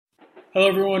Hello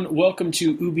everyone, welcome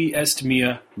to Ubi Est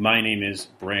Mia. My name is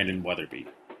Brandon Weatherby.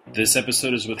 This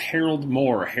episode is with Harold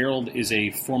Moore. Harold is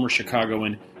a former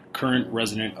Chicagoan, current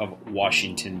resident of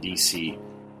Washington D.C.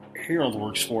 Harold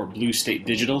works for Blue State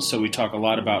Digital, so we talk a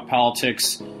lot about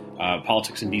politics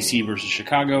in D.C. versus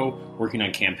Chicago, working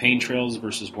on campaign trails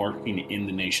versus working in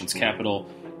the nation's capital,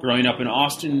 growing up in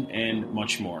Austin, and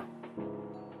much more.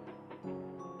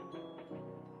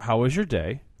 How was your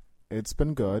day? It's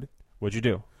been good. What'd you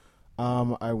do?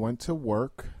 I went to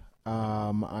work.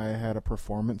 I had a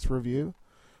performance review.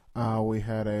 We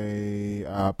had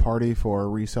a party for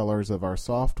resellers of our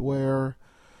software.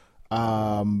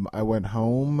 I went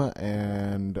home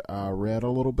and read a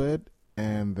little bit,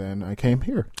 and then I came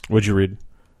here. What'd you read?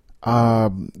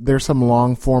 There's some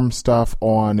long-form stuff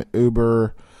on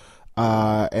Uber,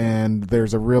 and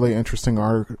there's a really interesting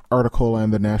article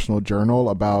in the National Journal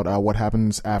about what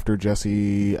happens after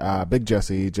Jesse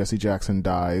Jackson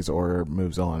dies or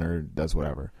moves on or does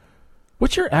whatever.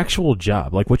 What's your actual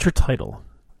job? Like, what's your title?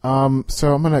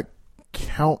 So I'm an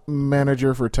account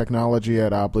manager for technology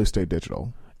at Blue State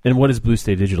Digital. And what does Blue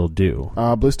State Digital do?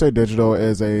 Blue State Digital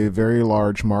is a very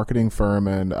large marketing firm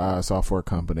and software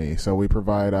company. So we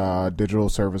provide digital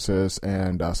services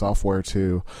and software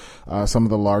to some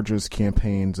of the largest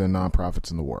campaigns and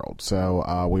nonprofits in the world.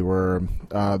 So we were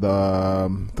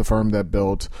the firm that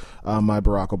built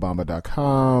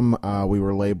MyBarackObama.com. We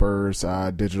were Labor's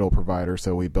digital provider,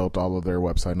 so we built all of their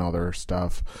website and all their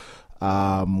stuff.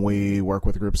 We work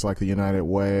with groups like the United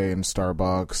Way and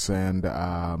Starbucks,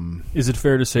 and is it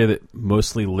fair to say that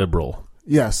mostly liberal?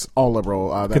 Yes, all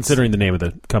liberal. Considering the name of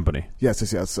the company.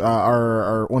 Yes.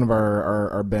 Our one of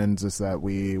our bends is that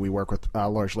we work with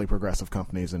largely progressive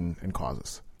companies and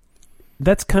causes.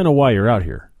 That's kind of why you're out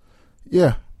here.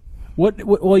 Yeah.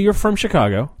 Well, you're from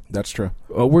Chicago. That's true.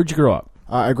 Where'd you grow up?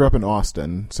 I grew up in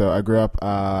Austin, so I grew up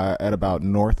at about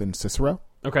North and Cicero.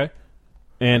 Okay.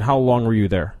 And how long were you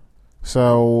there?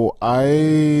 So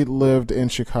I lived in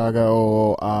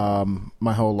Chicago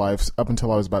my whole life up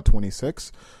until I was about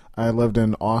 26. I lived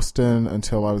in Austin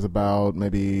until I was about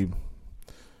maybe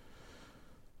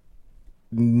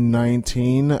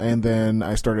 19, and then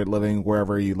I started living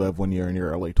wherever you live when you're in your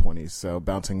early 20s. So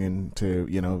bouncing into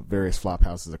various flop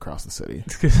houses across the city.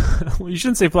 Well, you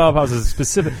shouldn't say flop houses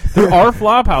specific. There are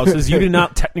flop houses. You do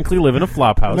not technically live in a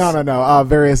flop house. No.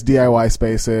 Various DIY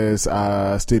spaces,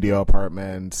 studio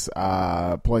apartments,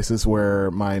 places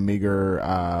where my meager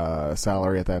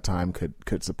salary at that time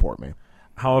could support me.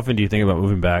 How often do you think about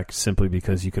moving back simply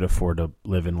because you could afford to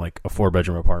live in like a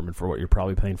 4-bedroom apartment for what you're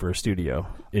probably paying for a studio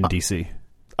in D.C.?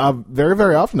 Very,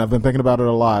 very often. I've been thinking about it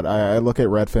a lot. I look at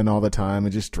Redfin all the time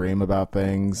and just dream about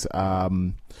things. I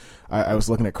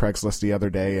was looking at Craigslist the other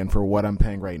day, and for what I'm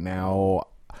paying right now,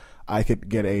 I could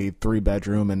get a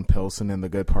 3-bedroom in Pilsen in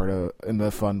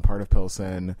the fun part of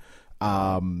Pilsen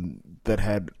that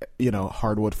had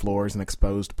hardwood floors and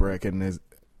exposed brick, and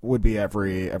would be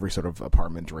every sort of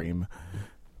apartment dream.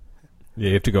 Yeah,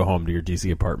 you have to go home to your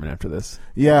D.C. apartment after this.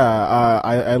 Yeah,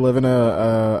 I live in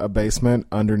a basement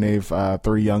underneath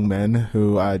 3 young men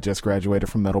who just graduated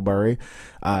from Middlebury,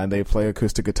 and they play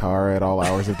acoustic guitar at all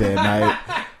hours of day and night.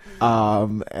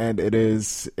 And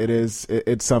it's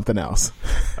something else.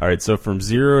 All right, so from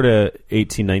 0 to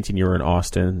 18, 19, you were in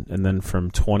Austin, and then from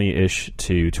 20-ish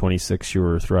to 26, you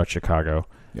were throughout Chicago.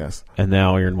 Yes. And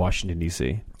now you're in Washington,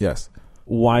 D.C. Yes.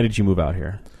 Why did you move out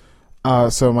here?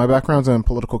 So my background's in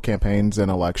political campaigns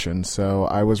and elections. So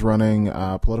I was running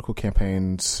political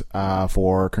campaigns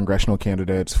for congressional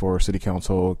candidates, for city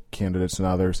council candidates, and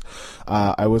others.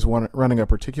 I was running a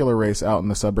particular race out in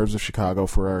the suburbs of Chicago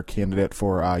for a candidate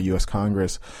for U.S.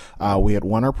 Congress. We had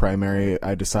won our primary.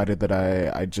 I decided that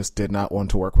I just did not want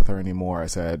to work with her anymore. I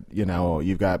said,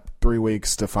 you've got 3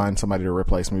 weeks to find somebody to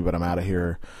replace me, but I'm out of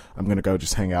here. I'm going to go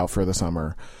just hang out for the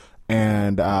summer.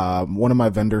 And one of my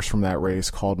vendors from that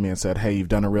race called me and said, hey, you've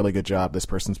done a really good job. This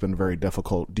person's been very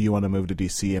difficult. Do you want to move to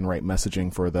D.C. and write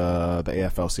messaging for the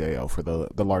AFL-CIO, for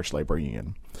the large labor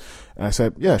union? And I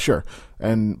said, yeah, sure.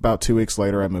 And about 2 weeks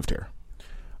later, I moved here.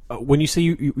 When you say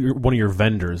you're one of your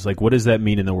vendors, like, what does that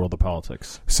mean in the world of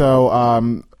politics?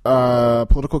 So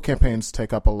political campaigns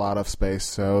take up a lot of space.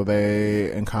 So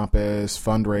they encompass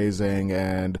fundraising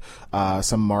and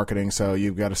some marketing. So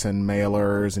you've got to send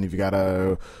mailers, and you've got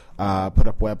to put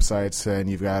up websites, and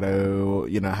you've got to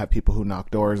have people who knock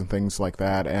doors and things like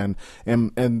that. And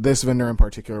this vendor in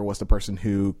particular was the person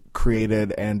who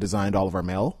created and designed all of our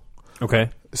mail. Okay.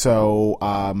 So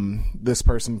this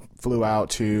person flew out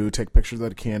to take pictures of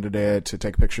the candidate, to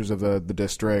take pictures of the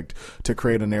district, to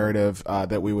create a narrative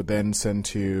that we would then send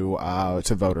to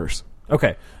voters.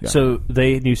 Okay, Yeah. so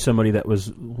they knew somebody that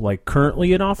was like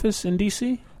currently in office in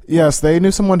D.C.? Yes, they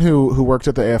knew someone who worked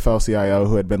at the AFL-CIO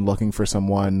who had been looking for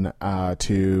someone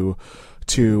to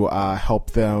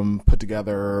help them put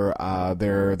together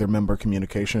their member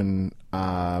communication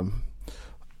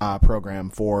program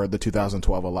for the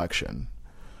 2012 election.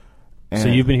 So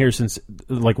you've been here since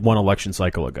like one election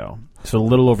cycle ago. So a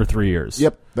little over 3 years.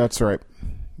 Yep, that's right.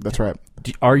 That's right.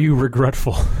 Are you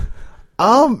regretful?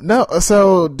 No.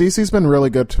 So DC's been really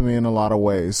good to me in a lot of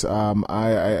ways.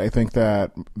 I think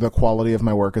that the quality of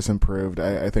my work has improved.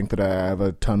 I think that I have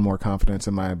a ton more confidence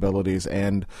in my abilities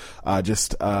and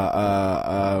just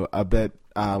a bit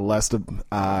less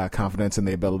confidence in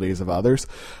the abilities of others.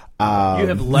 You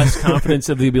have less confidence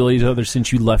of the abilities of others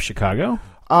since you left Chicago?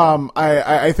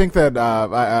 I think that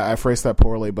I phrased that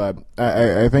poorly, but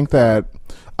I think that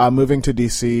moving to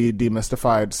DC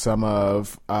demystified some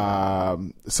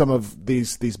of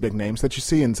these big names that you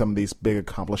see and some of these big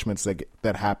accomplishments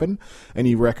that happen, and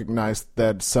you recognize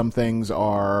that some things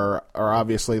are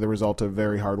obviously the result of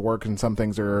very hard work, and some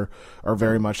things are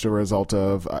very much the result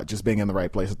of just being in the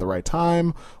right place at the right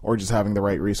time, or just having the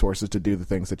right resources to do the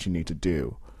things that you need to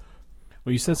do.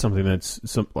 Well, you said something that's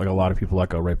like a lot of people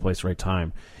echo, right place, right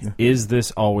time. Yeah. Is this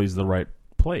always the right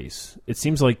place? It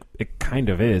seems like it kind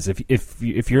of is. If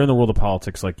you're in the world of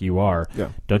politics like you are, yeah.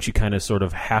 Don't you kind of sort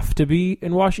of have to be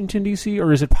in Washington, D.C.,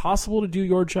 or is it possible to do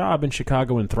your job in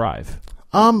Chicago and thrive?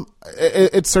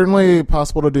 It's certainly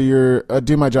possible to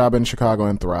do my job in Chicago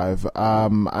and thrive.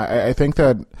 I think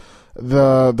that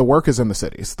the work is in the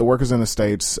cities. The work is in the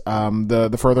states.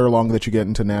 The further along that you get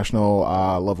into national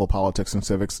level politics and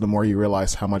civics, the more you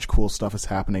realize how much cool stuff is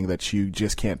happening that you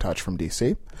just can't touch from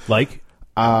DC. Like?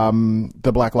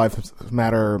 The Black Lives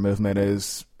Matter movement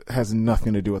has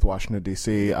nothing to do with Washington,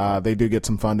 D.C. They do get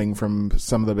some funding from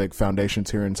some of the big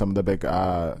foundations here and some of the big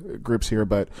groups here,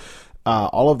 but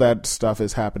all of that stuff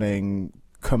is happening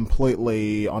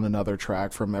completely on another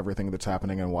track from everything that's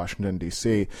happening in Washington,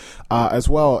 D.C. As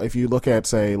well, if you look at,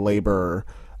 say, labor,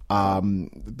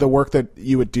 the work that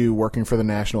you would do working for the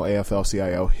national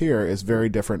AFL-CIO here is very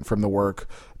different from the work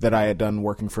that I had done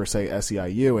working for, say,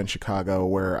 SEIU in Chicago,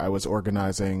 where I was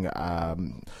organizing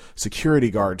security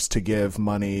guards to give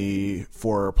money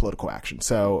for political action.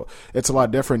 So it's a lot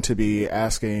different to be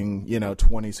asking,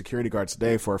 20 security guards a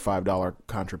day for a $5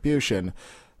 contribution,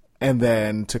 and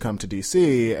then to come to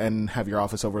D.C. and have your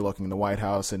office overlooking the White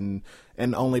House and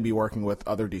only be working with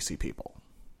other D.C. people,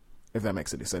 if that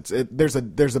makes any sense. There's a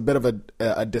bit of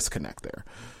a disconnect there.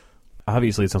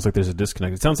 Obviously, it sounds like there's a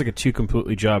disconnect. It sounds like two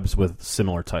completely jobs with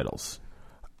similar titles.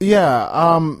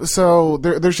 Yeah, so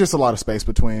there's just a lot of space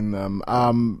between them.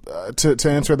 To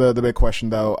answer the big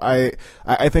question, though, I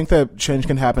think that change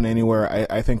can happen anywhere.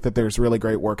 I think that there's really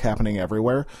great work happening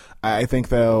everywhere. I think,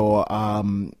 though,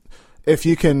 if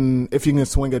you can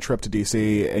swing a trip to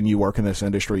DC and you work in this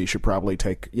industry, you should probably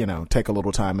take a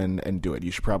little time and do it.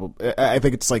 You should probably, I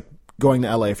think it's like going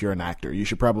to LA if you're an actor. You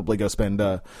should probably go spend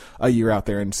a year out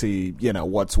there and see,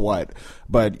 what's what.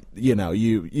 But,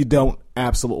 you don't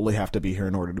absolutely have to be here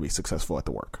in order to be successful at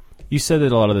the work. You said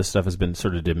that a lot of this stuff has been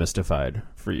sort of demystified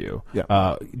for you.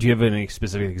 Yeah. Do you have any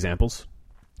specific examples?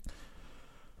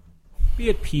 Be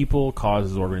it people,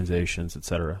 causes, organizations,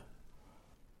 etc.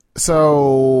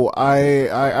 So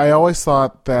I always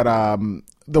thought that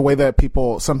the way that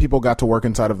some people got to work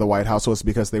inside of the White House was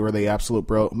because they were the absolute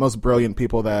most brilliant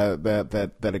people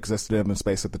that existed in the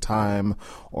space at the time,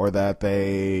 or that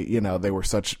they were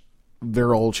such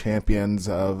virile champions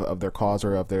of their cause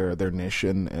or of their niche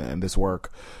in this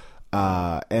work.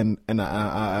 And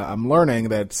I'm learning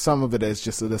that some of it is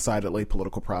just a decidedly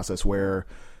political process where,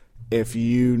 if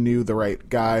you knew the right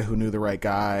guy who knew the right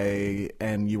guy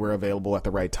and you were available at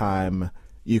the right time,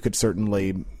 you can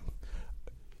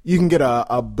get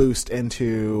a boost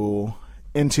into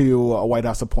a White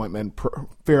House appointment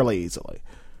fairly easily.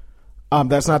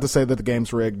 That's not to say that the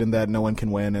game's rigged and that no one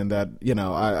can win, and that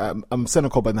I'm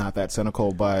cynical but not that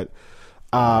cynical. But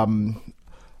when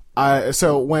I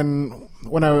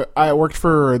worked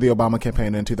for the Obama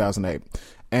campaign in 2008.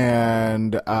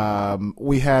 And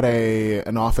we had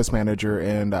an office manager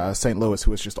in St. Louis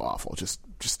who was just awful, just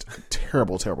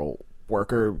terrible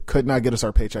worker. Could not get us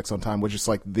our paychecks on time, which is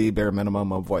like the bare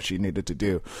minimum of what she needed to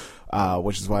do,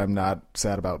 which is why I'm not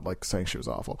sad about saying she was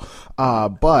awful.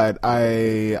 But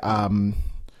I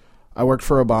worked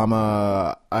for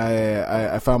Obama.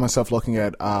 I found myself looking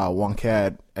at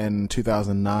Wonkette in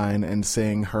 2009 and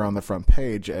seeing her on the front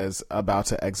page as about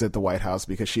to exit the White House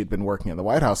because she had been working in the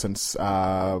White House since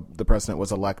the president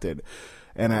was elected.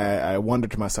 And I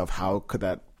wondered to myself, how could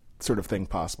that sort of thing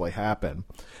possibly happen?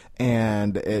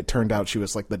 And it turned out she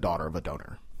was like the daughter of a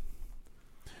donor.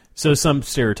 So some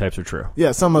stereotypes are true.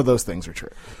 Yeah, some of those things are true.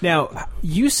 Now,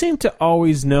 you seem to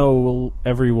always know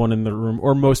everyone in the room,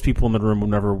 or most people in the room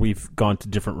whenever we've gone to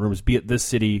different rooms, be it this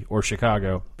city or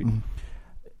Chicago. Mm-hmm.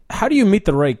 How do you meet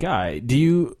the right guy? Do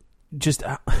you just,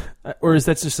 or is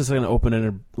that just like an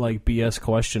open-ended like BS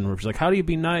question where it's like, how do you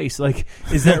be nice? Like,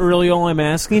 is that really all I'm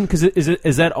asking? Because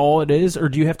is that all it is, or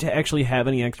do you have to actually have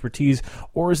any expertise,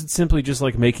 or is it simply just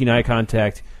like making eye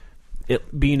contact,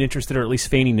 being interested, or at least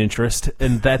feigning interest,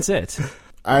 and that's it?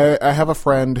 I have a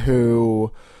friend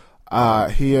who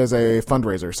he is a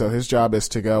fundraiser, so his job is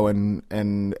to go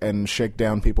and shake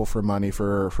down people for money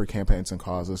for campaigns and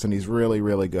causes, and he's really,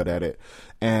 really good at it.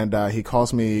 And he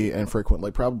calls me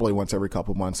infrequently, probably once every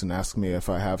couple months, and asks me if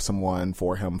I have someone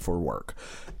for him for work.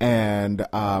 And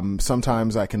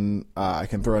sometimes I can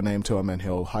throw a name to him and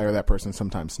he'll hire that person,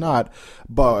 sometimes not.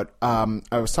 But I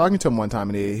was talking to him one time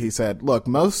and he said, look,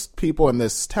 most people in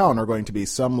this town are going to be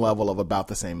some level of about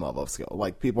the same level of skill.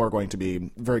 Like, people are going to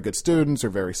be very good students or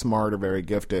very smart or very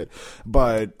gifted.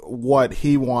 But what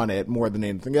he wanted more than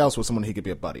anything else was someone he could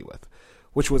be a buddy with,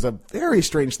 which was a very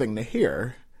strange thing to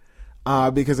hear.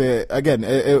 Because it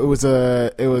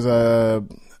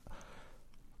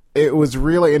was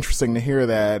really interesting to hear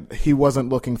that he wasn't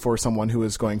looking for someone who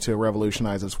was going to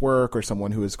revolutionize his work or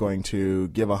someone who was going to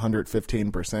give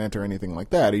 115% or anything like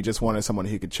that. He just wanted someone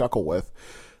he could chuckle with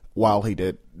while he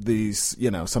did these,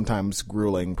 sometimes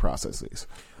grueling processes.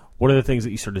 One of the things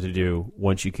that you started to do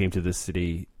once you came to this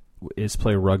city is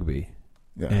play rugby.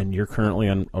 Yeah. And you're currently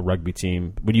on a rugby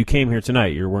team. When you came here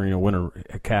tonight, you're wearing a winter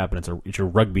cap, and it's your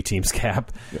rugby team's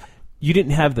cap. Yeah. You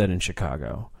didn't have that in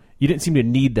Chicago. You didn't seem to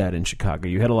need that in Chicago.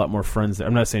 You had a lot more friends there.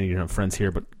 I'm not saying you didn't have friends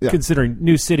here, but considering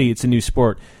new city, it's a new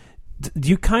sport. Do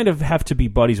you kind of have to be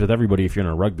buddies with everybody if you're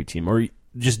on a rugby team? Or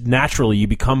just naturally you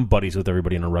become buddies with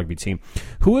everybody on a rugby team?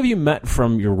 Who have you met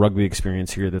from your rugby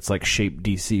experience here that's like shaped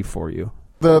DC for you?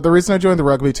 The reason I joined the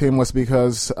rugby team was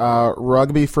because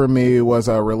rugby for me was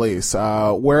a release.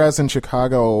 Whereas in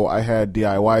Chicago, I had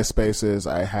DIY spaces.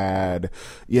 I had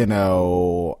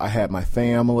my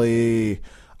family.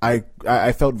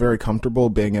 I felt very comfortable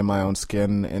being in my own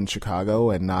skin in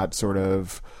Chicago and not sort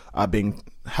of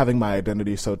having my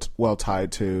identity so well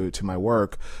tied to my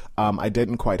work. I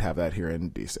didn't quite have that here in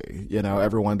DC.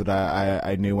 Everyone that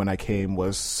I knew when I came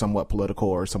was somewhat political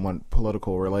or somewhat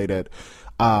political related.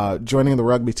 Joining the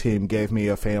rugby team gave me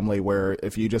a family where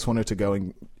if you just wanted to go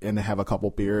and have a couple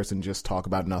beers and just talk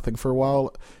about nothing for a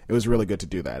while, it was really good to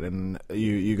do that. And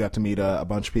you got to meet a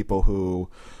bunch of people who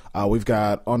we've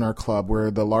got on our club. We're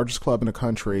the largest club in the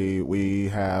country. We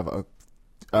have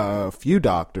a few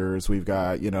doctors. We've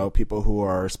got, people who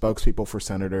are spokespeople for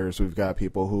senators. We've got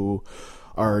people who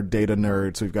are data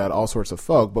nerds. We've got all sorts of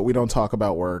folk, but we don't talk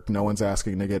about work. No one's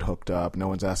asking to get hooked up. No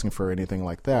one's asking for anything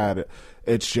like that.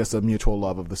 It's just a mutual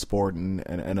love of the sport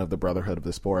and of the brotherhood of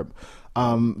the sport.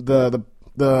 Off the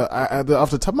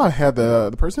top of my head,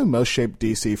 the person who most shaped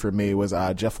DC for me was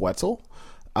Jeff Wetzel.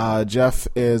 Jeff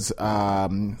is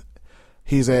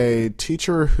he's a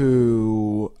teacher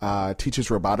who teaches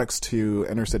robotics to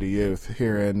inner city youth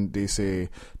here in DC.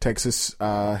 Takes his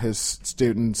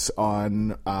students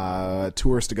on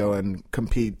tours to go and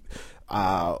compete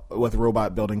with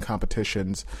robot building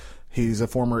competitions. He's a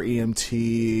former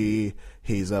EMT.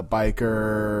 He's a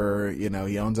biker.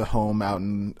 He owns a home out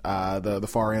in the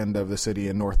far end of the city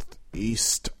in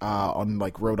Northeast on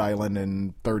like Rhode Island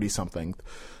and 30-something.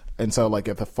 And so, like,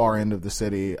 at the far end of the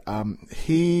city,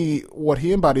 what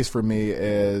he embodies for me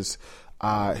is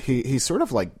he sort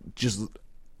of like just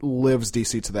lives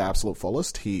DC to the absolute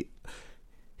fullest. He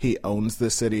owns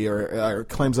the city or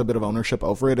claims a bit of ownership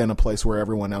over it in a place where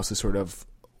everyone else is sort of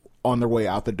on their way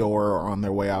out the door or on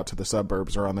their way out to the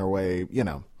suburbs or on their way,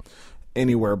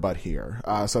 anywhere but here.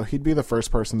 So he'd be the first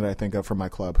person that I think of from my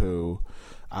club who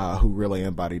really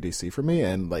embodied DC for me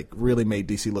and like really made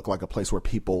DC look like a place where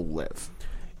people live.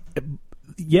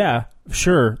 Yeah,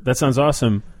 sure. That sounds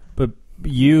awesome. But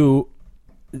you,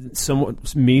 somewhat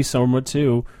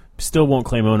too, still won't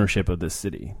claim ownership of this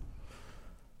city.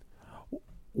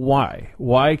 Why?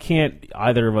 Why can't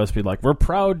either of us be like, we're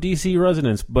proud DC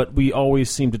residents, but we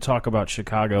always seem to talk about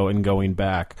Chicago and going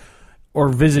back or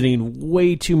visiting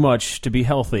way too much to be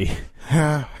healthy?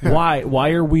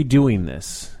 Why are we doing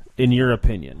this, in your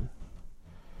opinion?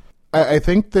 I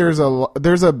think there's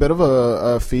a bit of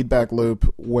a feedback loop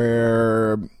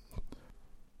where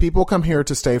people come here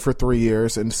to stay for 3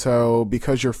 years, and so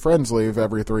because your friends leave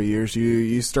every 3 years,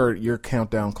 you start your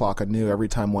countdown clock anew every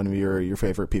time one of your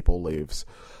favorite people leaves.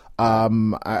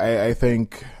 I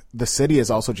think the city is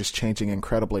also just changing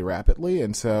incredibly rapidly,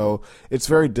 and so it's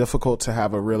very difficult to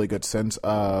have a really good sense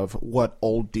of what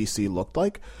old DC looked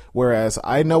like. Whereas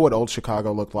I know what old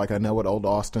Chicago looked like, I know what old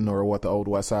Austin or what the old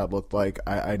West Side looked like.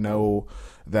 I know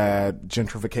that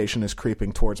gentrification is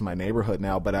creeping towards my neighborhood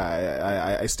now, but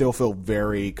I still feel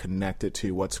very connected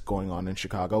to what's going on in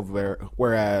Chicago.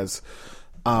 Whereas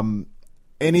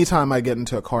anytime I get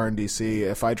into a car in DC,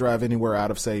 if I drive anywhere out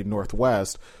of, say,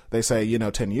 Northwest, they say,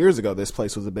 10 years ago, this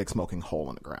place was a big smoking hole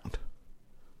in the ground.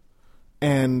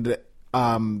 And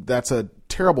that's a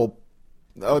terrible,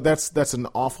 that's an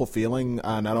awful feeling,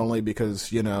 not only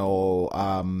because,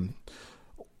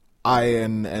 I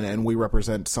and we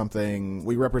represent something,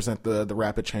 we represent the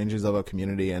rapid changes of a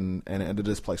community and the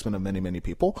displacement of many, many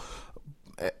people.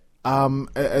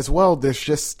 As well, there's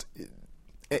just...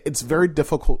 It's very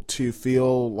difficult to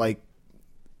feel like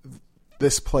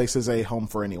this place is a home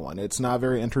for anyone. It's not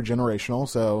very intergenerational,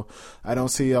 so I don't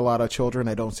see a lot of children.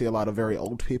 I don't see a lot of very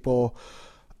old people.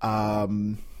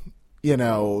 The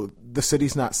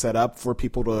city's not set up for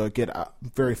people to get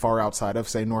very far outside of,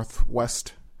 say,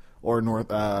 Northwest or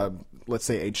let's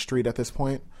say H Street at this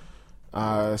point.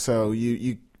 So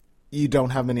you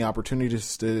don't have many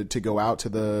opportunities to go out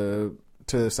to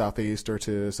Southeast or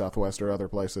to Southwest or other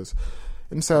places.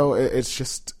 And so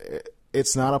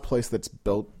it's not a place that's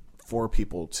built for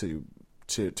people to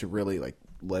really like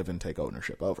live and take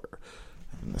ownership over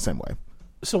in the same way.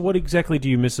 So what exactly do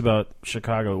you miss about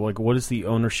Chicago? Like, what is the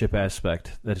ownership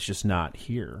aspect that's just not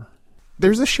here?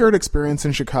 There's a shared experience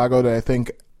in Chicago that I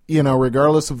think,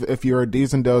 regardless of if you're a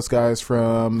D's and Do's guys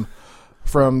from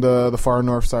the far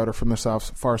north side or from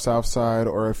the far south side,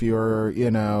 or if you're,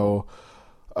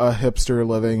 a hipster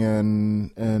living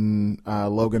in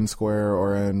Logan Square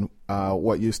or in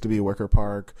what used to be Wicker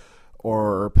Park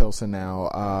or Pilsen now,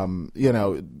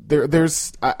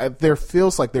 there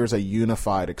feels like there's a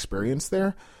unified experience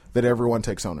there that everyone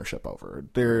takes ownership over.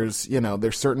 There's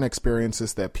certain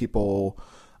experiences that people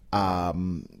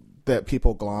glom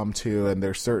to, and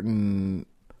there's certain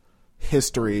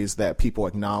histories that people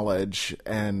acknowledge,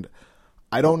 and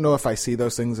I don't know if I see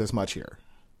those things as much here.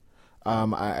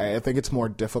 I think it's more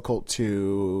difficult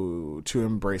to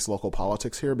embrace local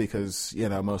politics here because,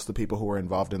 most of the people who were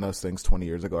involved in those things 20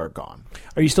 years ago are gone.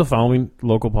 Are you still following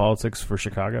local politics for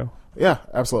Chicago? Yeah,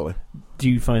 absolutely.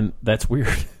 Do you find that's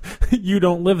weird? You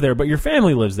don't live there, but your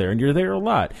family lives there, and you're there a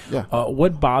lot. Yeah.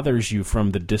 What bothers you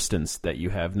from the distance that you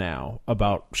have now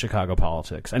about Chicago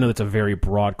politics? I know that's a very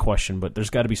broad question, but there's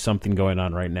got to be something going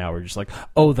on right now where you're just like,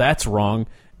 oh, that's wrong.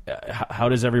 How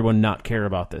does everyone not care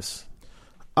about this?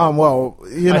 I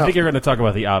think you're going to talk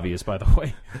about the obvious, by the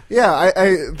way. Yeah,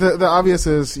 the obvious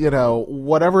is,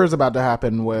 whatever is about to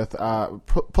happen with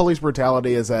police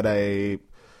brutality is the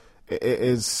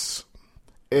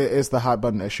hot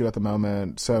button issue at the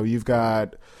moment. So you've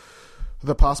got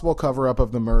the possible cover up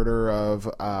of the murder of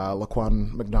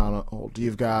Laquan McDonald.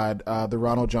 You've got the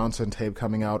Ronald Johnson tape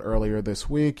coming out earlier this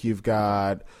week. You've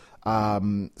got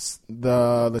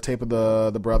the tape of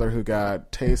the brother who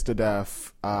got tased to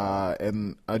death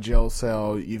in a jail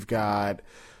cell. You've got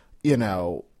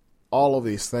all of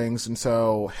these things, and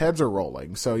so heads are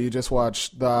rolling. So you just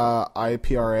watched the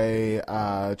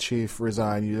IPRA chief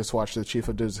resign, you just watched the chief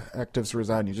of detectives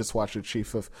resign, you just watched the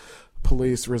chief of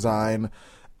police resign,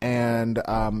 and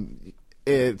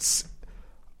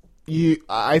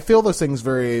I feel those things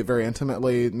very, very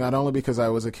intimately, not only because I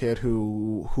was a kid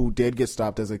who did get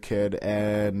stopped as a kid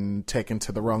and taken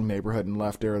to the wrong neighborhood and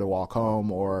left there to walk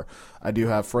home, or I do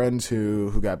have friends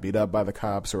who got beat up by the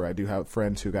cops, or I do have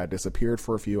friends who got disappeared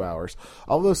for a few hours.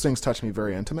 All of those things touch me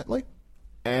very intimately,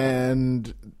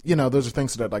 and, those are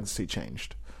things that I'd like to see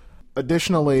changed.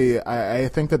 Additionally, I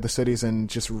think that the city's in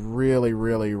just really,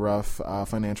 really rough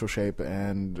financial shape,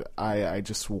 and I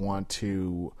just want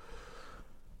to...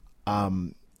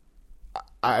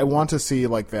 I want to see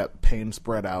like that pain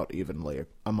spread out evenly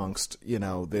amongst,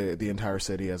 the entire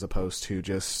city, as opposed to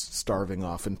just starving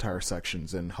off entire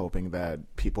sections and hoping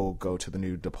that people go to the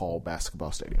new DePaul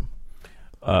basketball stadium.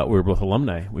 We're both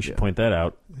alumni. We should point that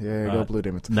out. Yeah, go Blue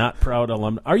Demons. Not proud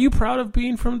alumni. Are you proud of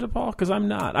being from DePaul? Because I'm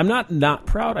not. I'm not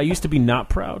proud. I used to be not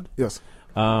proud. Yes.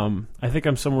 I think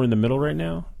I'm somewhere in the middle right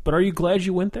now. But are you glad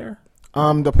you went there?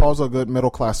 DePaul's a good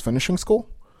middle class finishing school.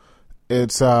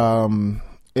 It's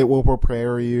it will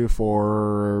prepare you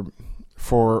for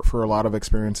a lot of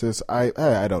experiences.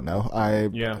 I don't know. I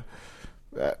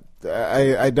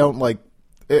don't like.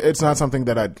 It's not something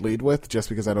that I'd lead with just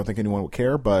because I don't think anyone would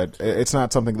care. But it's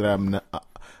not something that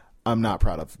I'm not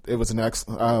proud of. It was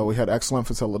we had excellent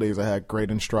facilities. I had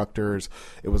great instructors.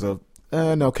 It was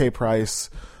an okay price.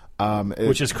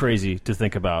 Which is crazy to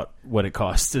think about what it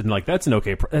costs. And like, that's an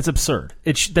okay price. That's absurd.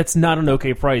 That's not an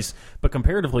okay price, but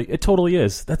comparatively, it totally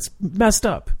is. That's messed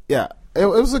up. Yeah. It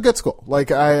was a good school.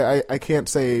 Like, I can't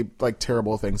say like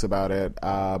terrible things about it.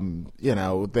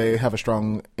 They have a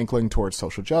strong inkling towards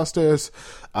social justice.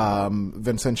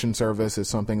 Vincentian service is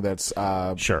something that's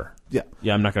sure. Yeah.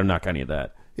 Yeah, I'm not going to knock any of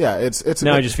that. Yeah, it's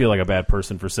now I just feel like a bad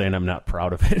person for saying I'm not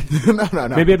proud of it. No.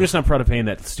 Maybe I'm just not proud of paying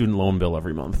that student loan bill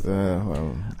every month.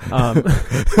 Well,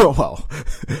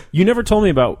 you never told me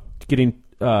about getting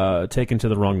taken to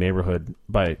the wrong neighborhood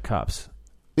by cops.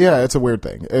 Yeah, it's a weird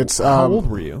thing. It's how old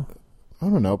were you? I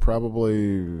don't know,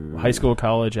 probably high school,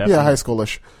 college. After? Yeah, high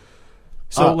schoolish.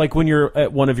 So, like when you're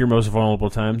at one of your most vulnerable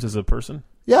times as a person.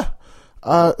 Yeah,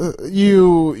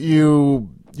 you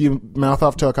mouth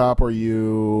off to a cop, or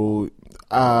you.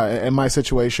 In my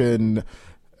situation,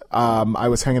 I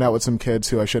was hanging out with some kids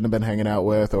who I shouldn't have been hanging out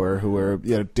with, or who were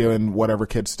doing whatever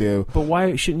kids do. But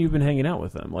why shouldn't you have been hanging out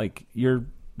with them? Like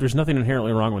there's nothing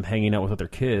inherently wrong with hanging out with other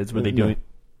kids. Were they doing?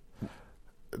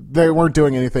 They weren't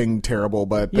doing anything terrible,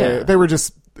 but they were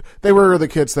the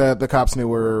kids that the cops knew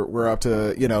were up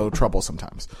to trouble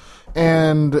sometimes.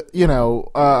 And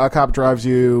a cop drives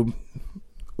you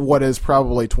what is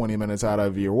probably 20 minutes out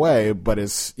of your way, but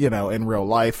is in real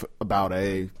life about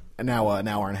an hour and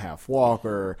a half walk,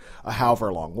 or a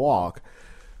however long walk.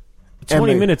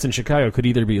 20 minutes in Chicago could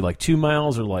either be like 2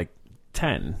 miles or like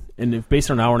 10. And if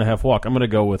based on an hour and a half walk, I'm going to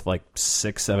go with like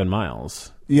 6-7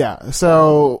 miles. Yeah,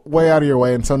 so way out of your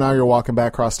way, and so now you're walking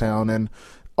back across town, and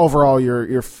overall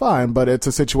you're fine, but it's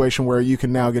a situation where you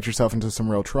can now get yourself into some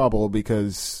real trouble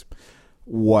because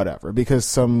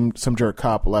some jerk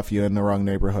cop left you in the wrong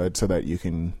neighborhood so that you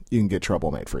can get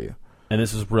trouble made for you. And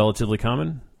this is relatively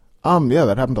common? Yeah,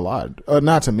 that happened a lot.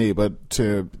 Not to me, but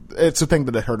it's a thing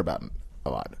that I heard about a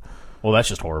lot. Well, that's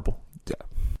just horrible. Yeah.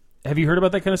 Have you heard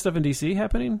about that kind of stuff in D.C.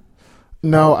 happening?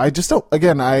 No, I just don't.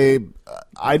 Again, I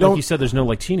don't. Like you said, there's no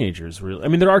like teenagers. Really, I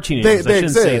mean, there are teenagers. They I shouldn't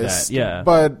exist, say that. Yeah,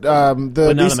 but not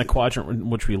in the quadrant in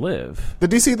which we live. The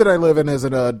DC that I live in is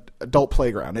an adult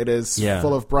playground. It is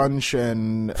full of brunch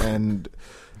and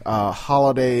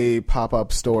holiday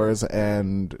pop-up stores.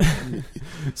 And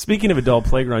speaking of adult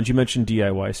playgrounds, you mentioned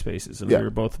DIY spaces, and we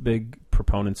were both big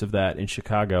proponents of that in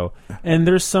Chicago. And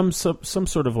there's some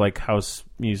sort of like house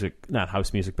music, not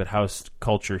house music, but house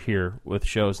culture here with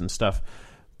shows and stuff.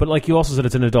 But like you also said,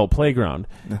 it's an adult playground.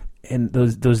 Yeah. And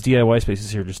those DIY spaces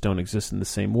here just don't exist in the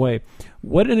same way.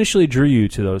 What initially drew you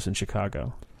to those in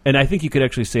Chicago? And I think you could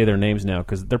actually say their names now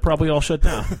because they're probably all shut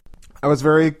down. I was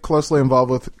very closely involved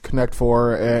with Connect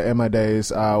 4 in my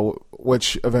days,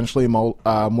 which eventually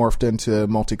morphed into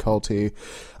Multiculti.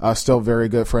 Still very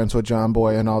good friends with John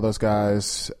Boy and all those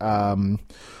guys. The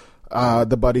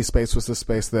Buddy space was the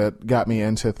space that got me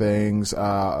into things.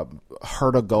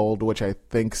 Heart of Gold, which I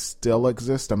think still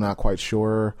exists. I'm not quite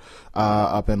sure.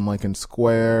 Up in Lincoln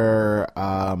Square.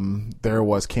 There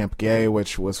was Camp Gay,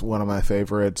 which was one of my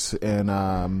favorites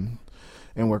in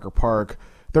Wicker Park.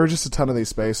 There were just a ton of these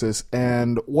spaces.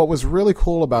 And what was really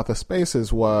cool about the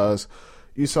spaces was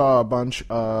you saw a bunch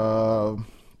of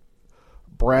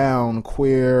brown,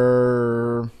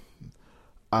 queer,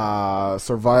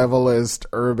 survivalist,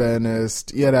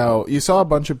 urbanist, you saw a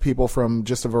bunch of people from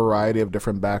just a variety of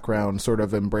different backgrounds sort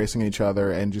of embracing each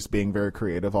other and just being very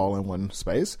creative all in one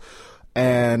space.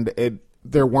 And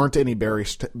there weren't any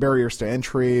barriers to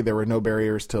entry. There were no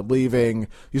barriers to leaving.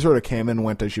 You sort of came and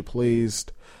went as you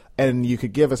pleased. And you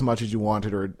could give as much as you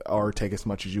wanted or take as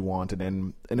much as you wanted,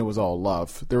 and it was all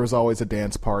love. There was always a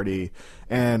dance party,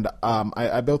 and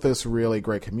I built this really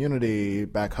great community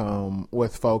back home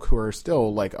with folk who are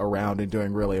still like around and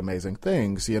doing really amazing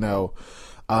things. Eric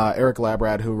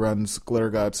Labrad, who runs Glitter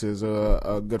Guts, is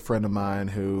a good friend of mine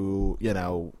who is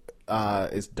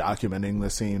documenting the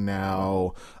scene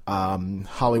now.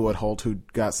 Hollywood Holt, who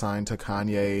got signed to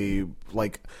Kanye,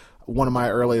 like. One of my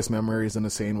earliest memories in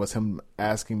the scene was him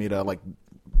asking me to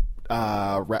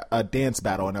a dance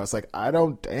battle, and I was like, I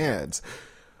don't dance.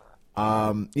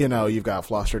 You've got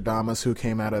Flostradamus who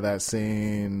came out of that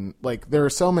scene. Like, there are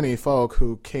so many folk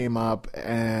who came up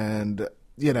and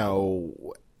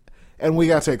we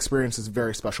got to experience this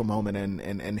very special moment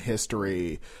in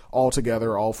history all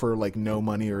together, all for like no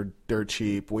money or dirt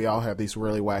cheap. We all had these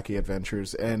really wacky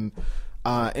adventures, and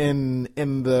in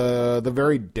the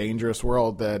very dangerous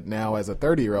world that now as a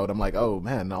 30-year-old, I'm like, oh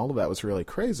man, all of that was really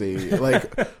crazy.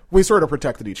 Like, we sort of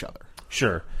protected each other.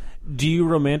 Sure. Do you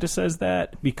romanticize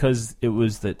that because it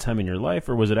was that time in your life,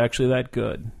 or was it actually that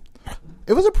good?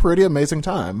 It was a pretty amazing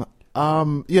time.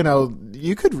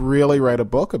 You could really write a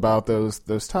book about those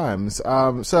times.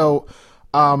 I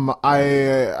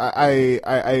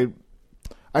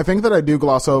I think that I do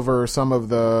gloss over some of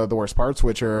the worst parts,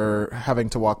 which are having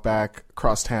to walk back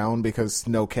across town because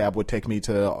no cab would take me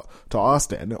to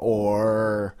Austin,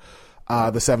 or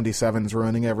the 77s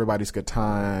ruining everybody's good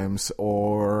times,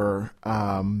 or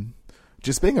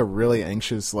just being a really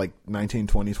anxious, like, 19,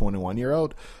 20,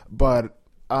 21-year-old. But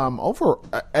on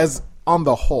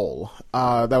the whole,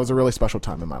 that was a really special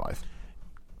time in my life.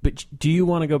 But do you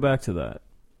want to go back to that?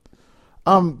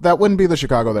 That wouldn't be the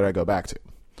Chicago that I go back to.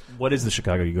 What is the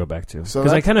Chicago you go back to? So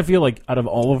because I kind of feel like out of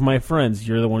all of my friends,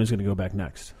 you're the one who's going to go back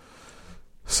next.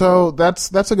 So that's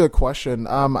a good question.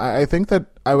 I think that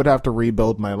I would have to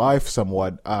rebuild my life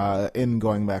somewhat in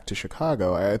going back to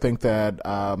Chicago. I think that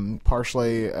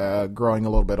partially growing a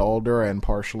little bit older, and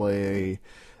partially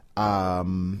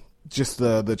just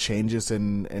the changes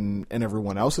in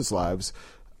everyone else's lives,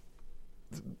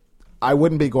 I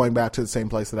wouldn't be going back to the same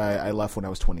place that I left when I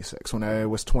was 26. When I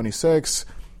was 26,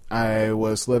 I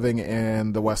was living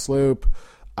in the West Loop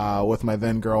with my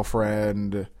then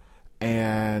girlfriend,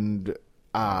 and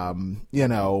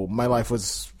my life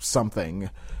was something.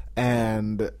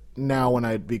 And now when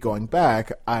I'd be going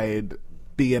back, I'd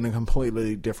be in a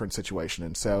completely different situation.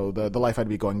 And so the life I'd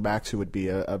be going back to would be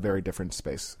a very different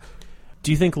space.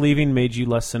 Do you think leaving made you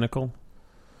less cynical?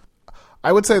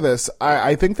 I would say this.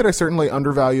 I think that I certainly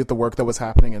undervalued the work that was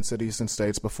happening in cities and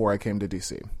states before I came to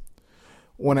D.C.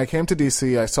 When I came to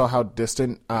D.C., I saw how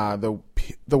distant the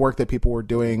work that people were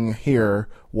doing here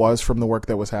was from the work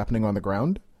that was happening on the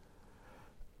ground.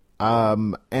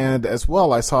 And as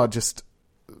well, I saw just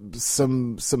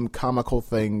some comical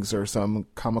things, or some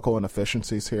comical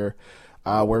inefficiencies here,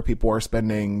 where people are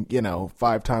spending,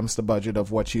 5 times the budget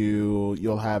of what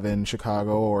you'll have in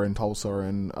Chicago or in Tulsa or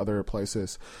in other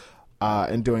places,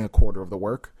 and doing a quarter of the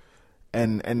work.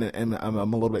 And I'm a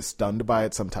little bit stunned by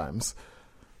it sometimes.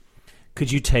 Could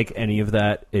you take any of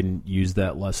that and use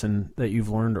that lesson that you've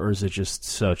learned, or is it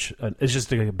just it's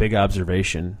just like a big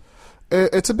observation?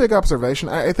 It's a big observation.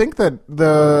 I think that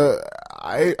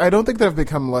I don't think that I've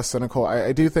become less cynical.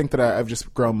 I do think that I've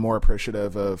just grown more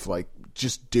appreciative of, like,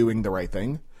 just doing the right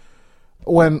thing.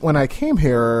 When I came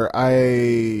here,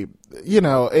 it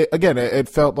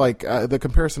felt like the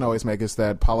comparison I always make is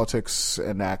that politics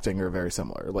and acting are very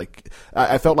similar. Like,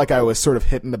 I felt like I was sort of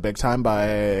hitting the big time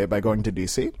by going to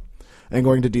D.C. and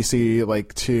going to D.C.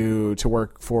 like to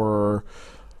work for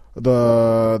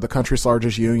the country's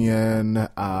largest union,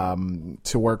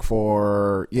 to work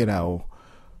for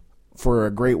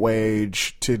a great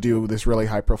wage, to do this really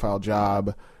high profile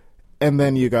job. And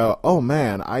then you go, oh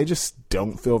man, I just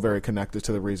don't feel very connected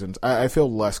to the reasons. I feel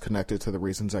less connected to the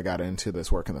reasons I got into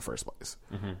this work in the first place.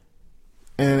 Mm-hmm.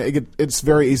 And it's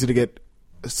very easy to get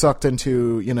sucked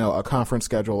into, a conference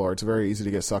schedule, or it's very easy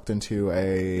to get sucked into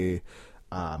a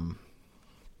round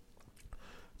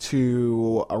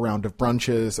of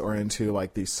brunches, or into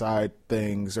like these side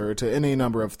things, or to any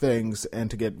number of things, and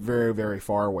to get very, very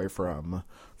far away from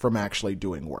actually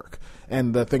doing work.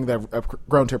 And the thing that I've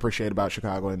grown to appreciate about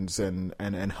Chicagoans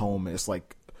and home is,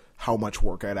 like, how much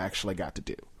work I'd actually got to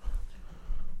do.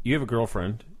 You have a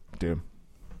girlfriend. Do.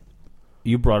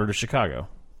 You brought her to Chicago.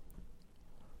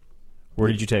 Where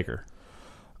did you take her?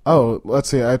 Oh, let's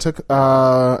see. I took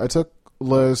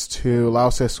Liz to Lao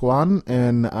Se Squan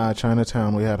in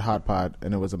Chinatown. We had hot pot,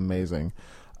 and it was amazing.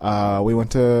 We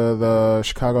went to the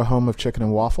Chicago home of chicken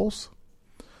and waffles.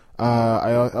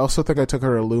 I also think I took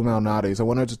her to Lou Malnati's. I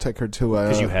wanted to take her to a...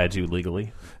 Because you had to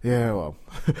legally. Yeah, well...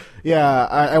 yeah,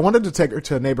 I wanted to take her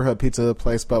to a neighborhood pizza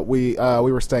place, but we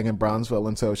were staying in Brownsville,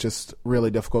 and so it's just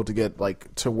really difficult to get,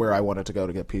 like, to where I wanted to go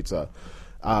to get pizza.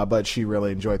 But she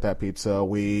really enjoyed that pizza.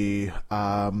 We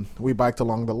biked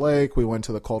along the lake. We went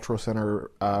to the cultural center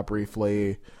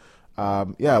briefly.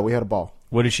 Yeah, we had a ball.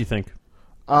 What did she think?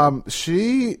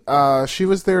 She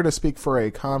was there to speak for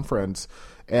a conference,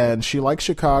 and she likes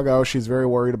Chicago. She's very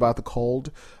worried about the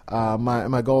cold.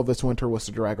 My goal this winter was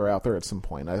to drag her out there at some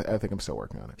point. I think I'm still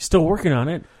working on it. Still working on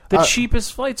it? The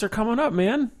cheapest flights are coming up,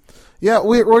 man. Yeah,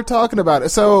 we're talking about it.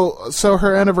 So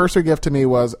her anniversary gift to me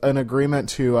was an agreement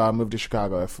to move to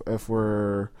Chicago if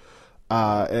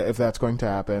that's going to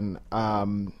happen.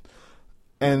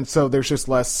 And so there's just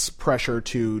less pressure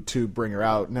to bring her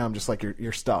out. Now I'm just like,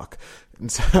 you're stuck.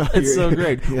 And so it's so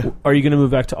great. Yeah. Are you going to move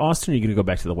back to Austin? Are you going to go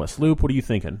back to the West Loop? What are you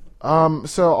thinking?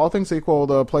 So all things equal,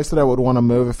 the place that I would want to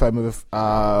move if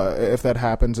that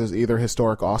happens is either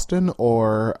historic Austin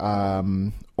or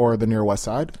the near West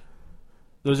Side.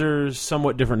 Those are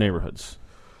somewhat different neighborhoods.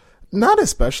 Not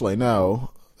especially,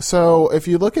 no. So if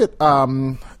you look at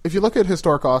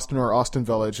historic Austin, or Austin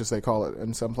Village as they call it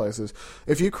in some places,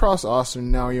 if you cross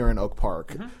Austin, now you're in Oak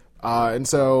Park. Mm-hmm. And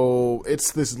so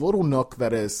it's this little nook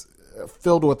that is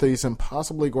filled with these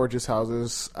impossibly gorgeous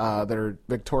houses that are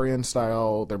Victorian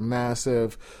style. They're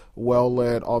massive, well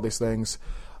lit, all these things.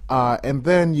 And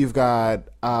then you've got,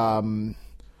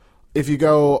 if you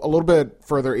go a little bit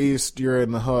further east, you're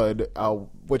in the hood,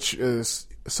 which is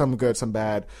some good, some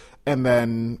bad. And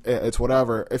then it's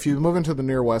whatever. If you move into the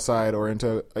near west side or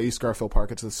into East Garfield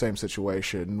Park, it's the same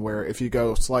situation. Where if you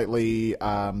go slightly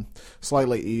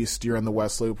east, you're in the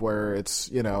West Loop, where it's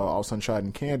all sunshine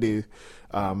and candy.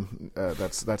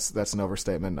 That's an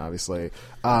overstatement, obviously.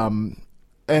 And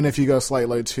if you go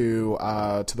slightly to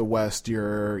the west,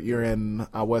 you're in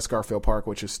West Garfield Park,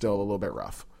 which is still a little bit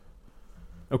rough.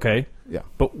 Okay. Yeah.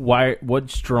 But why?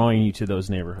 What's drawing you to those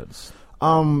neighborhoods?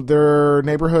 They're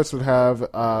neighborhoods that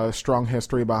have strong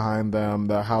history behind them.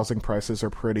 The housing prices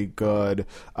are pretty good.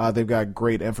 They've got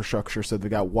great infrastructure, so they've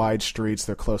got wide streets.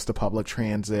 They're close to public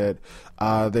transit.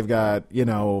 They've got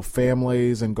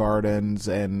families and gardens,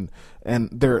 and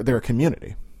they're a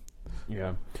community.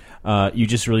 Yeah. You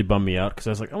just really bummed me out because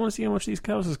I was like, I want to see how much these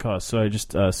houses cost. So I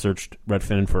just searched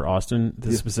Redfin for Austin,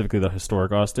 specifically the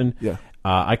historic Austin. Yeah.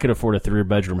 I could afford a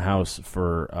 3-bedroom house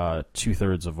for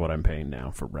 2/3 of what I'm paying now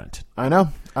for rent. I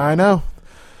know. Boy.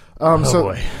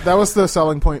 That was the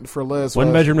selling point for Liz.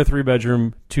 1 bedroom to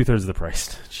 3-bedroom, 2/3 of the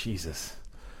price. Jesus.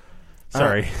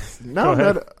 Sorry.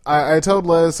 I told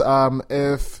Liz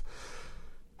if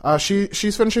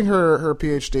she's finishing her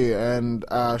PhD and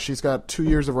she's got 2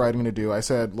 years of writing to do. I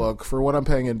said, look, for what I'm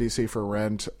paying in DC for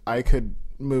rent, I could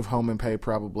move home and pay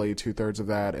probably 2/3 of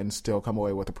that and still come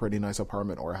away with a pretty nice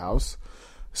apartment or house.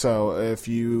 So if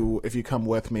you come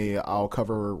with me, I'll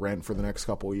cover rent for the next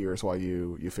couple of years while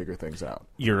you figure things out.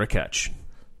 You're a catch.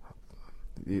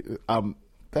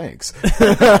 Thanks.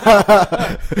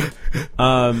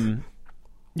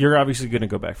 You're obviously going to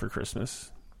go back for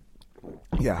Christmas.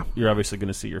 Yeah. You're obviously going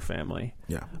to see your family.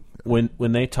 Yeah. When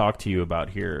they talk to you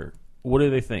about here, what do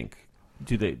they think?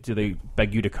 Do they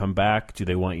beg you to come back? Do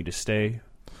they want you to stay?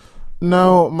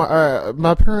 No,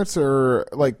 my parents are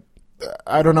like,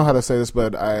 I don't know how to say this,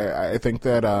 but I think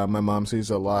that my mom sees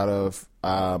a lot of.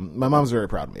 My mom's very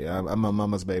proud of me. I'm my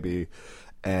mama's baby,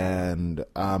 and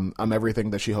I'm everything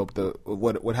that she hoped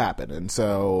would happen, and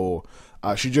so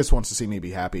she just wants to see me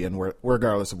be happy, and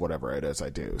regardless of whatever it is I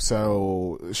do.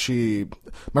 So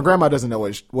my grandma doesn't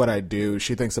know what I do.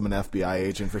 She thinks I'm an FBI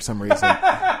agent for some reason.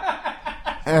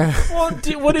 Well,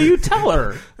 what do you tell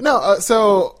her? No,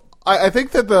 so I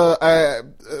think that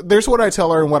there's what I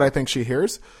tell her and what I think she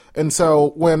hears. And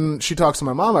so when she talks to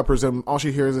my mom, I presume all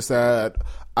she hears is that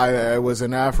I was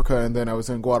in Africa, and then I was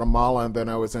in Guatemala, and then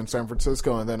I was in San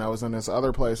Francisco, and then I was in this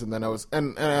other place, and then I was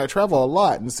and I travel a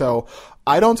lot. And so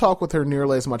I don't talk with her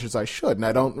nearly as much as I should, and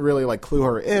I don't really clue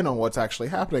her in on what's actually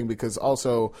happening, because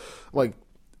also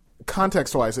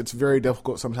context-wise, it's very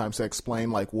difficult sometimes to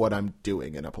explain what I'm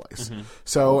doing in a place. Mm-hmm.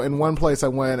 So in one place I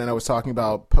went and I was talking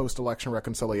about post-election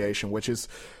reconciliation, which is,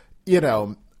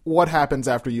 what happens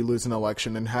after you lose an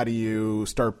election and how do you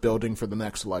start building for the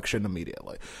next election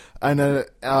immediately. And,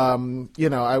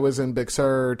 I was in Big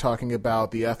Sur talking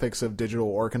about the ethics of digital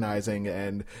organizing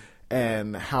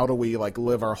and how do we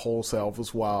live our whole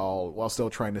selves while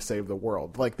still trying to save the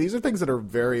world. These are things that are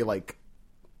very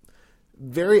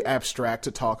very abstract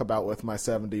to talk about with my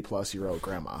 70-plus-year-old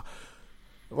grandma.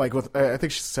 I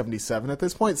think she's 77 at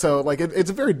this point. So,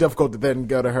 it's very difficult to then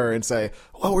go to her and say,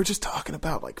 well, we're just talking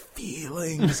about,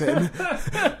 feelings.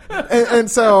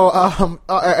 And so,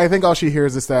 I think all she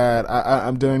hears is that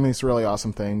I'm doing these really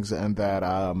awesome things and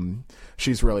that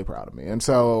she's really proud of me. And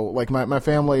so, my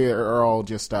family are all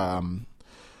just,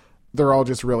 they're all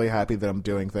just really happy that I'm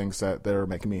doing things that are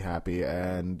making me happy.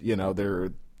 And,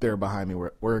 they're behind me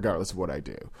regardless of what I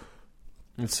do.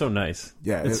 It's so nice.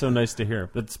 Yeah. It's so nice to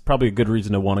hear. That's probably a good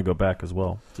reason to want to go back as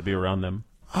well, to be around them.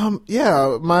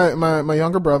 Yeah. My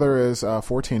younger brother is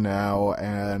 14 now,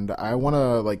 and I want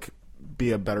to, be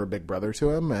a better big brother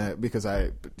to him because I,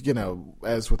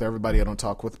 as with everybody, I don't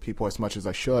talk with people as much as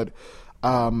I should.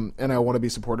 And I want to be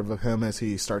supportive of him as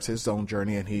he starts his own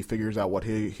journey and he figures out what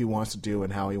he wants to do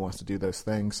and how he wants to do those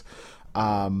things.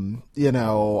 I'd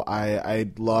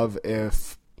love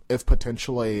if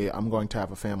potentially I'm going to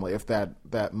have a family, if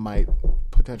that might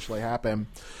potentially happen,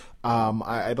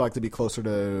 I'd like to be closer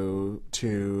to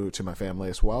my family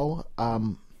as well.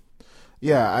 I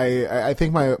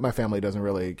think my family doesn't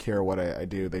really care what I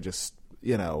do. They just,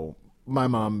 my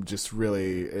mom just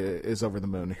really is over the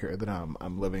moon to hear that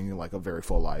I'm living a very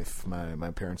full life.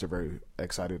 My parents are very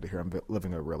excited to hear I'm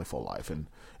living a really full life and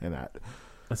that.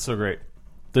 That's so great.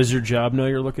 Does your job know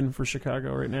you're looking for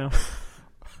Chicago right now?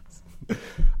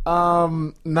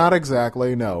 Not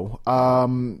exactly, no.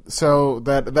 So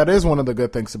that is one of the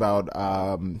good things about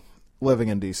living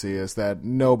in DC is that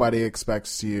nobody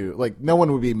expects you, like, no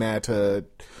one would be mad to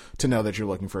know that you're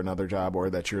looking for another job,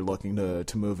 or that you're looking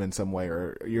to move in some way,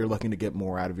 or you're looking to get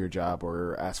more out of your job,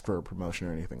 or ask for a promotion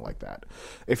or anything like that.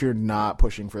 If you're not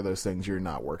pushing for those things, you're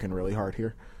not working really hard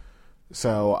here.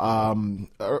 So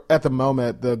at the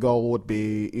moment, the goal would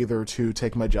be either to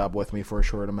take my job with me for a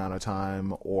short amount of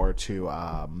time, or to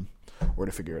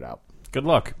figure it out. Good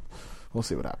luck. We'll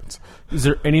see what happens. Is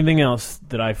there anything else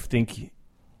that I think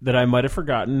that I might have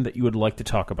forgotten that you would like to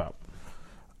talk about?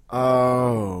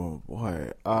 Oh,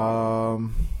 boy.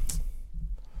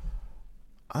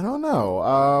 I don't know.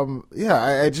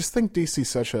 I just think DC's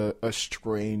such a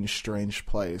strange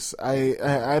place.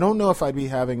 I don't know if I'd be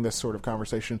having this sort of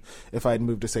conversation if I'd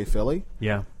moved to, say, Philly.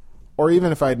 Yeah. Or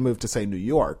even if I'd moved to, say, New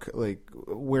York, like,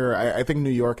 where I think New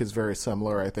York is very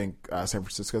similar. I think San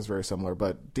Francisco is very similar.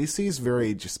 But DC is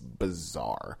very just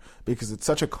bizarre because it's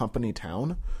such a company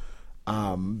town.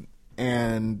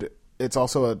 And it's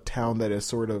also a town that is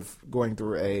sort of going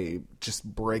through a just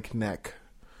breakneck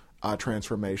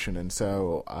transformation. And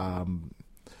so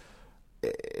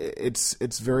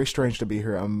it's very strange to be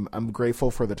here. I'm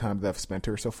grateful for the time that I've spent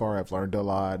here so far. I've learned a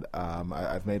lot.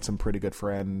 I've made some pretty good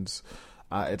friends.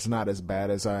 It's not as bad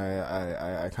as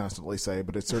I constantly say,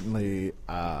 but it's certainly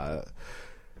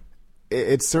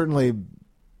it's certainly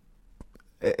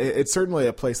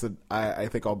a place that I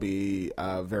think I'll be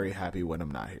very happy when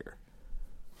I'm not here.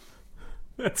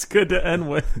 That's good to end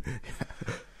with.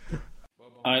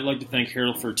 I'd like to thank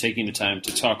Harold for taking the time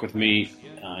to talk with me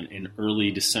on an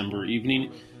early December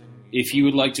evening. If you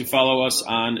would like to follow us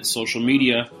on social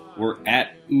media, we're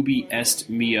at Ubi Est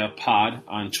Mia Pod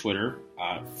on Twitter.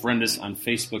 Friend us on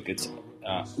Facebook. It's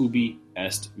Ubi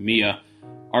Est Mia.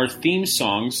 Our theme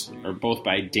songs are both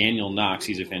by Daniel Knox.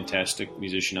 He's a fantastic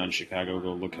musician out of Chicago.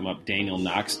 Go look him up, Daniel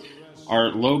Knox. Our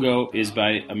logo is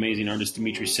by amazing artist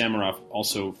Dmitry Samarov,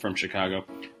 also from Chicago.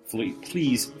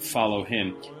 Please follow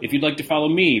him. If you'd like to follow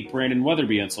me, Brandon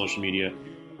Weatherby, on social media,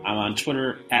 I'm on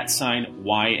Twitter,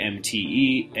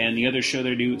 @YMTE, and the other show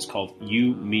that I do is called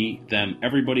You, Me, Them,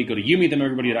 Everybody. Go to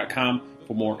youmethemeverybody.com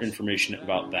for more information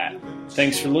about that.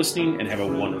 Thanks for listening, and have a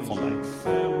wonderful night.